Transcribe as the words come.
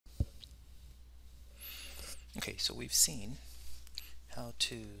Okay, so we've seen how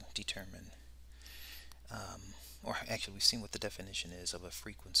to determine, or actually we've seen what the definition is of a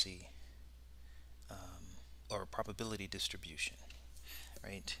frequency or a probability distribution,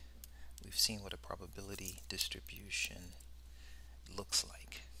 right? We've seen what a probability distribution looks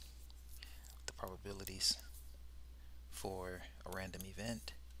like. The probabilities for a random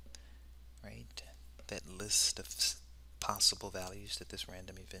event, right? That list of possible values that this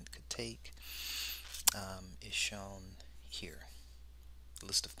random event could take is shown here. The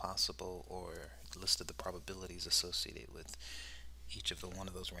list of possible, or the list of the probabilities associated with each of one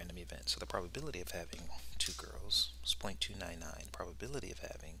of those random events. So the probability of having 2 girls was 0.299. Probability of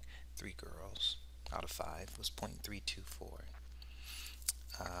having 3 girls out of 5 was 0.324.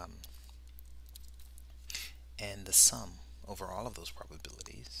 And the sum over all of those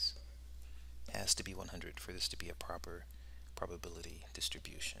probabilities has to be 100 for this to be a proper probability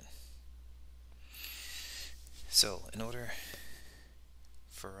distribution. So in order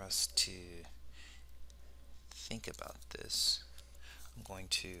for us to think about this, I'm going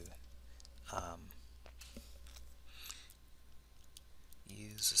to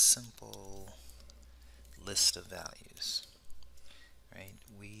use a simple list of values, right?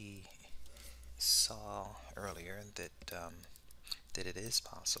 We saw earlier that it is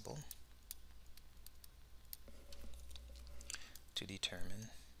possible to determine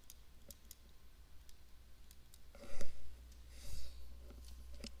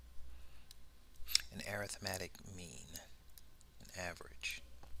an arithmetic mean, an average.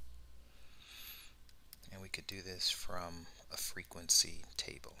 And we could do this from a frequency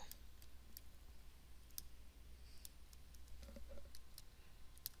table.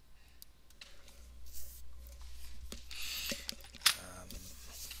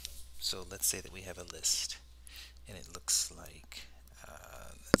 So let's say that we have a list, and it looks like,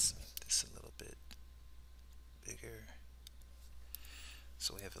 let's make this a little bit bigger.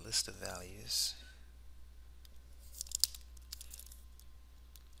 So we have a list of values,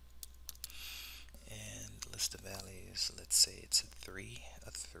 and the list of values, let's say it's a 3,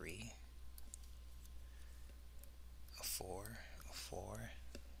 a 3, a 4, a 4,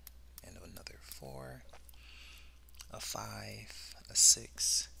 and another 4, a 5, a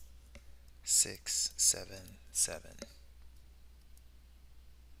 6, 6, 7, 7.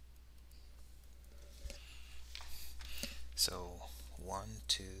 So 1,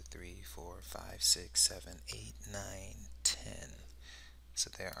 2, 3, 4, 5, 6, 7, 8, 9, 10. So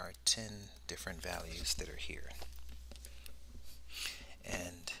there are 10 different values that are here.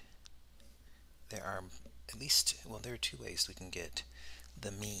 And there are at least, well, there are 2 ways we can get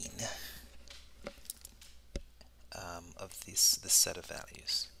the mean of this set of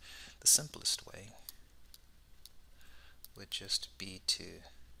values. The simplest way would just be to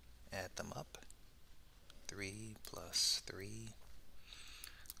add them up. 3 plus 3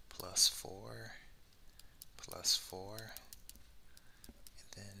 plus 4 plus 4,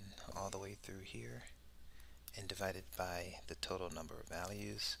 and then all the way through here, and divide it by the total number of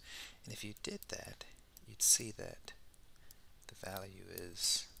values. And if you did that, you'd see that the value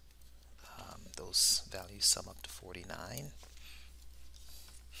is, those values sum up to 49.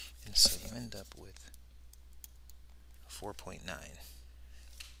 And so you end up with 4.9.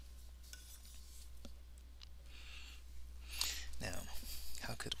 Now,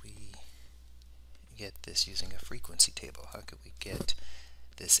 how could we get this using a frequency table? How could we get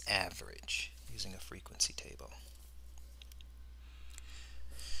this average using a frequency table?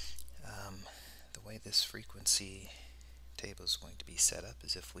 The way this frequency table is going to be set up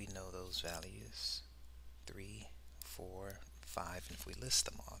is if we know those values, 3, 4, 5, and if we list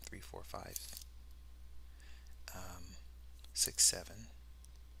them all, 3, 4, 5, 6, 7,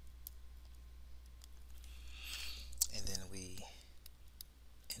 and then we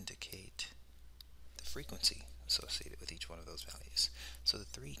indicate the frequency associated with each one of those values. So the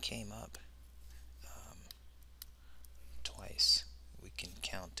 3 came up twice. We can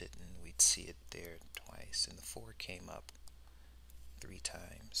count it and we'd see it there twice. And the 4 came up 3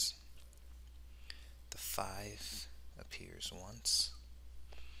 times. The 5 appears once,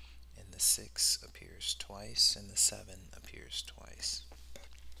 and the 6 appears twice, and the 7 appears twice.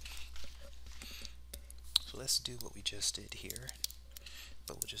 So let's do what we just did here,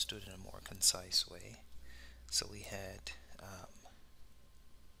 but we'll just do it in a more concise way. So we had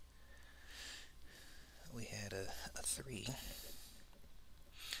a 3,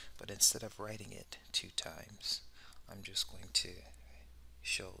 but instead of writing it 2 times, I'm just going to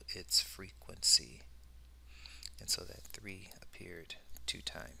show its frequency, and so that 3 appeared 2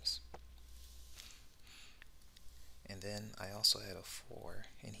 times. And then I also had a 4,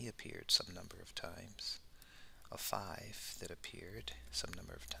 and he appeared some number of times. a 5 that appeared some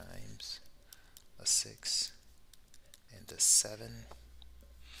number of times, a 6, and a 7.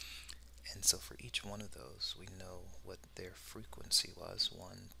 And so for each one of those, we know what their frequency was,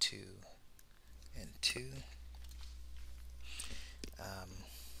 1, 2, and 2.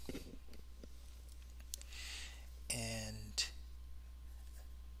 And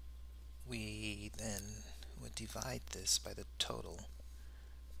we then would divide this by the total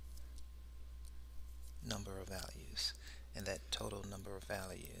number of values. And that total number of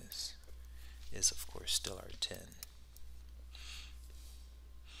values is, of course, still our 10.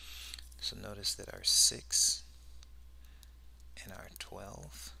 So notice that our 6 and our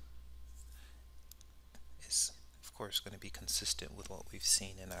 12 is, of course, going to be consistent with what we've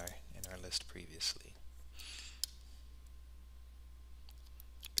seen in our list previously.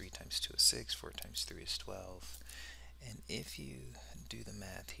 3 times 2 is 6, 4 times 3 is 12. And if you do the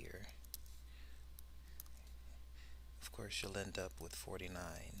math here, of course, you'll end up with 49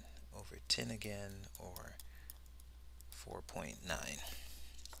 over 10 again, or 4.9.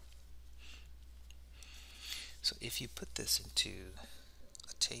 So if you put this into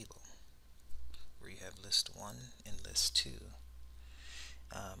a table where you have list 1 and list 2,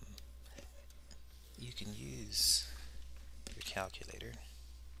 you can use your calculator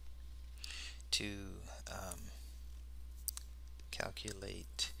to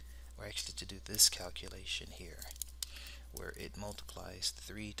calculate, or actually to do this calculation here, where it multiplies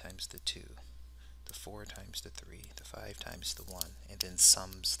 3 times the 2, the 4 times the 3, the 5 times the 1, and then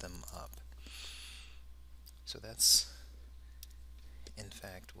sums them up. So that's in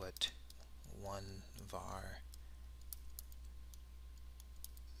fact what one var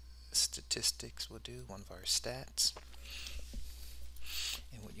statistics will do, one var stats.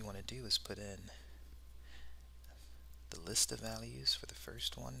 And what you want to do is put in the list of values for the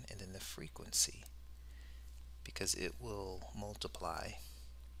first one and then the frequency, because it will multiply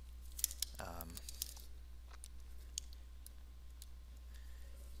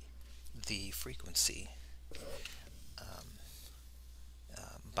the frequency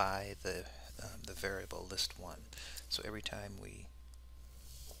by the variable list 1. So every time we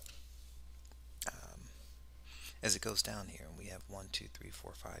as it goes down here, and we have 1, 2, 3,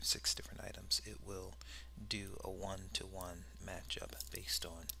 4, 5, 6 different items, it will do a 1-to-1 matchup based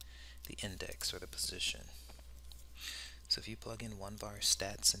on the index or the position. So if you plug in one var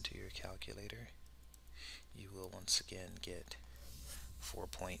stats into your calculator, you will once again get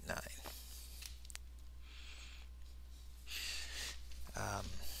 4.9.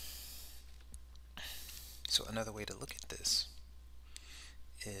 So another way to look at this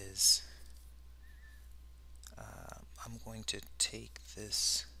is I'm going to take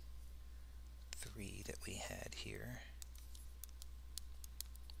this 3 that we had here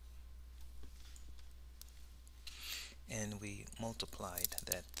and we multiplied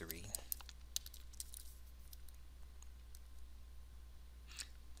that 3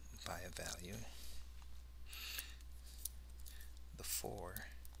 by a value, the 4,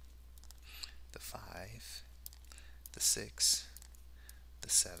 the 5, the 6, the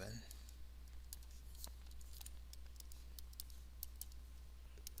 7,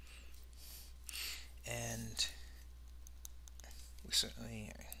 and we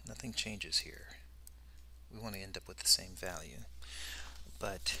certainly, nothing changes here. We want to end up with the same value,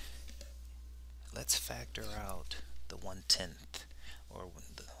 but let's factor out the 1/10, or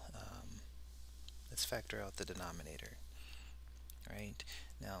let's factor out the denominator. Right?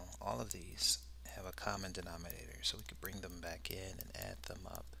 Now all of these have a common denominator, so we could bring them back in and add them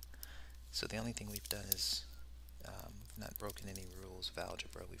up. So the only thing we've done is we've not broken any rules of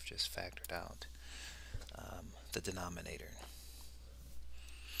algebra, we've just factored out the denominator.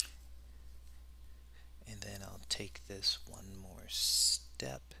 And then I'll take this one more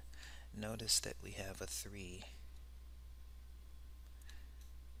step. Notice that we have a 3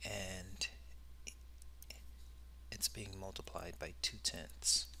 and it's being multiplied by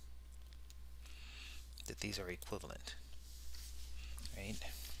 2/10. That these are equivalent, right?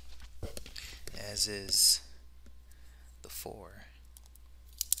 As is the 4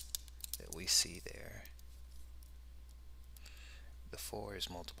 that we see there. The 4 is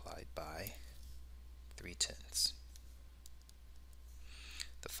multiplied by 3/10.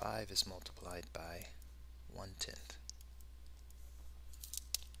 The 5 is multiplied by 1/10.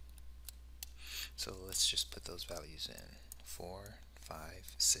 So let's just put those values in: 4,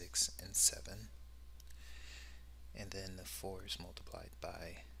 5, 6, and 7. And then the 4 is multiplied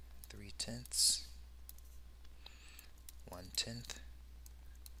by 3/10, 1/10,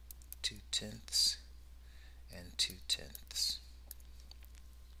 2/10, and 2/10.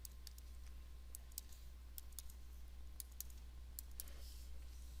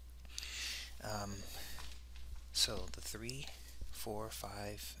 3, 4,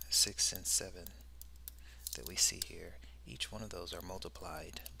 5, 6, and 7 that we see here, each one of those are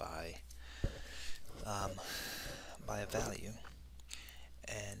multiplied um, by a value,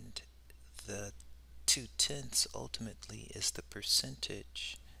 and the 2/10 ultimately is the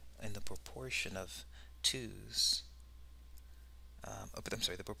percentage and the proportion of twos. I'm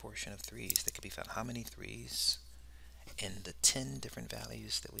sorry, the proportion of threes that can be found. How many threes in the 10 different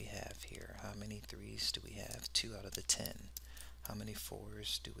values that we have here? How many threes do we have? 2 out of the 10. How many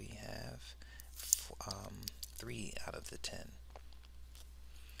fours do we have? 3 out of the 10.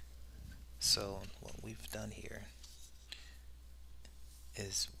 So what we've done here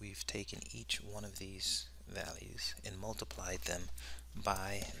is we've taken each one of these values and multiplied them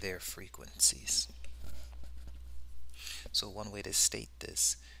by their frequencies. So one way to state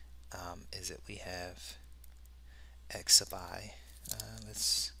this is that we have x sub I.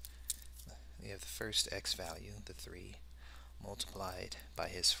 We have the first x value, the 3, multiplied by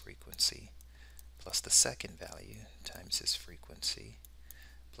his frequency, plus the second value times his frequency,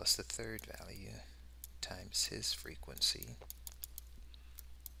 plus the third value times his frequency.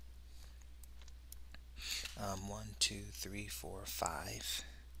 1, 2, 3, 4, 5,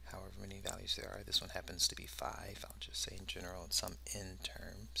 however many values there are. This one happens to be 5. I'll just say in general in some n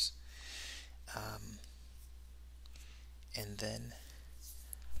terms. And then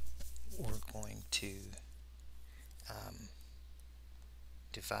we're going to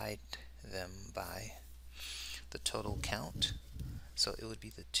divide them by the total count. So it would be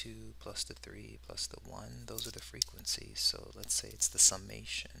the 2 plus the 3 plus the 1. Those are the frequencies. So let's say it's the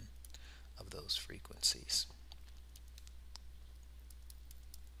summation of those frequencies.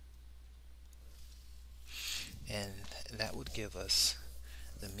 And that would give us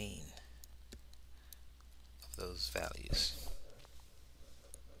the mean of those values.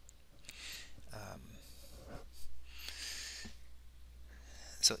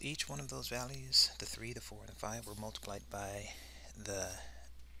 So each one of those values, the 3, the 4, and the 5, were multiplied by the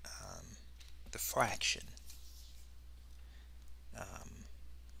fraction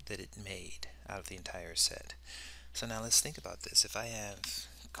that it made out of the entire set. So now let's think about this. If I have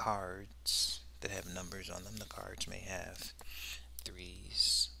cards that have numbers on them, the cards may have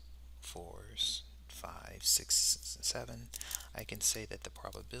 3s, 4s, 5, 6, 7. I can say that the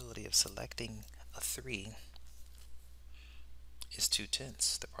probability of selecting a 3 is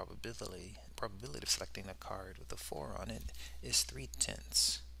 2/10. The probability of selecting a card with a 4 on it is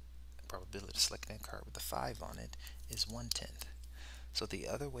 3/10. The probability of selecting a card with a 5 on it is 1/10. So the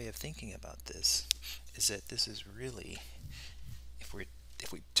other way of thinking about this is that this is really, if we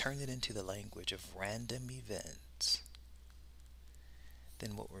turn it into the language of random events,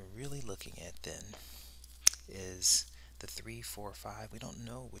 then what we're really looking at then is the 3, 4, 5. We don't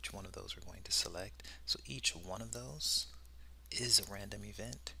know which one of those we're going to select, so each one of those is a random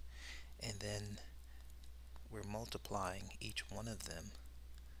event, and then we're multiplying each one of them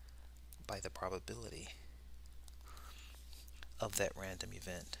by the probability of that random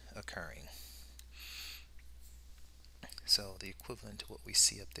event occurring. So the equivalent to what we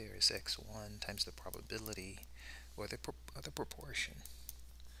see up there is x1 times the probability, or the proportion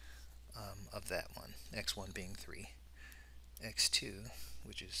of that one, x1 being 3, x2,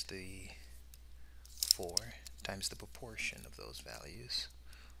 which is the 4, times the proportion of those values,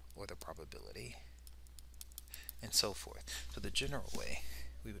 or the probability, and so forth. So the general way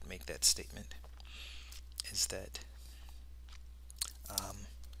we would make that statement is that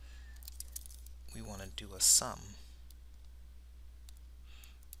we want to do a sum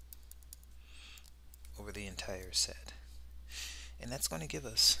over the entire set, and that's going to give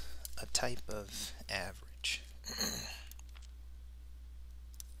us a type of average.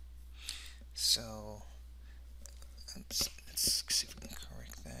 So let's see if we can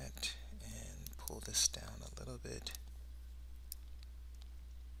correct that and pull this down a little bit.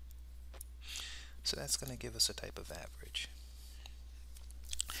 So that's going to give us a type of average.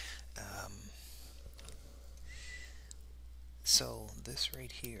 So this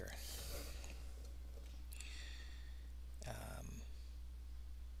right here,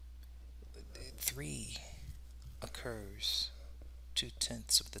 3 occurs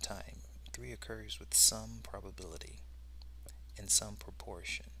 2/10 of the time. 3 occurs with some probability and some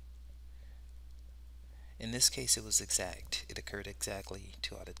proportion. In this case, it was exact. It occurred exactly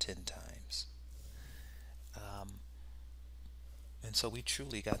 2 out of 10 times. And so we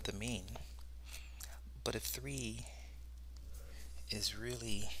truly got the mean. But if 3 is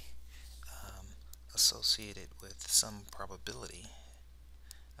really associated with some probability,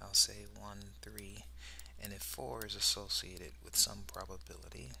 I'll say 1, 3, and if 4 is associated with some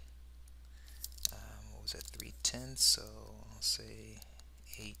probability, what was at 3/10, so I'll say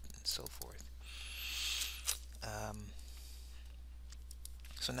 8 and so forth.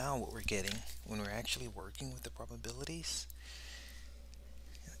 So now what we're getting when we're actually working with the probabilities,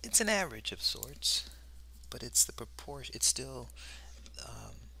 it's an average of sorts, but it's the proportion. It's still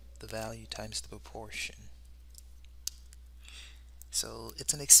the value times the proportion. So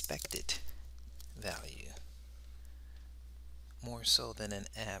it's an expected value more so than an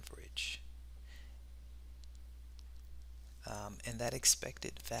average. And that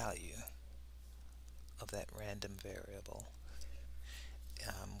expected value of that random variable,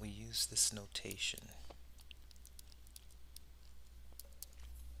 we use this notation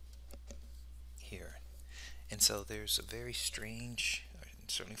here. And so there's a very strange,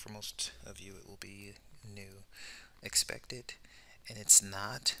 certainly for most of you it will be new, expected, and it's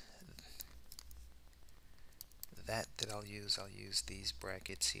not that I'll use these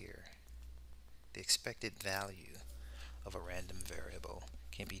brackets here. The expected value of a random variable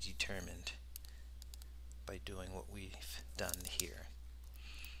can be determined by doing what we've done here.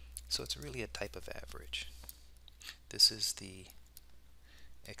 So it's really a type of average. This is the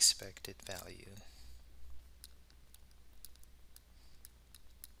expected value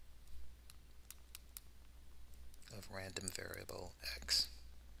of random variable x.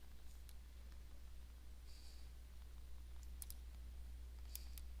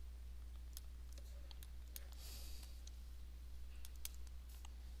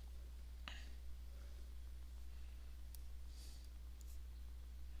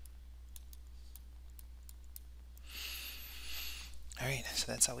 Alright,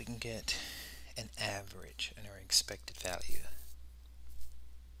 so that's how we can get an average and our expected value.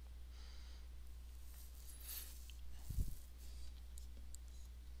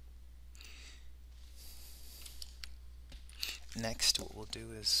 Next, what we'll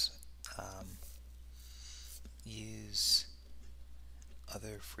do is use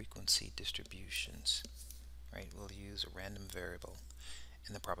other frequency distributions. Right, we'll use a random variable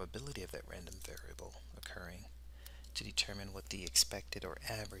and the probability of that random variable occurring to determine what the expected or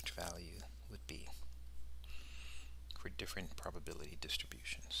average value would be for different probability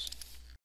distributions.